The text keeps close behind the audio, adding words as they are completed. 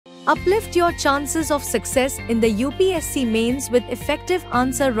Uplift your chances of success in the UPSC Mains with effective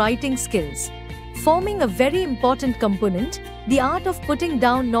answer writing skills. Forming a very important component, the art of putting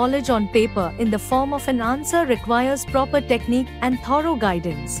down knowledge on paper in the form of an answer requires proper technique and thorough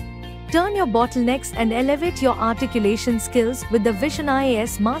guidance. Turn your bottlenecks and elevate your articulation skills with the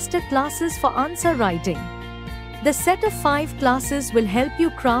VisionIAS Master Classes for answer writing. The set of 5 classes will help you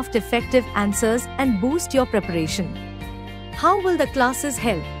craft effective answers and boost your preparation. How will the classes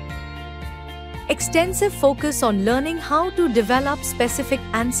help? Extensive focus on learning how to develop specific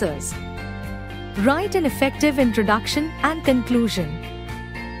answers. Write an effective introduction and conclusion.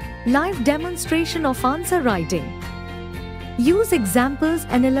 Live demonstration of answer writing. Use examples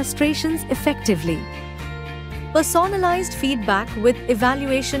and illustrations effectively. Personalized feedback with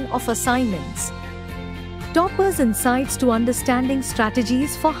evaluation of assignments. Toppers' insights to understanding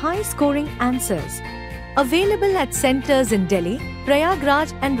strategies for high-scoring answers. Available at centers in Delhi,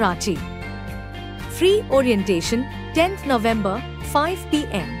 Prayagraj and Ranchi. Free orientation, 10th November, 5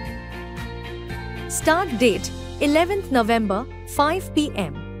 p.m. Start date, 11th November, 5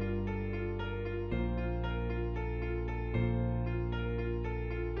 p.m.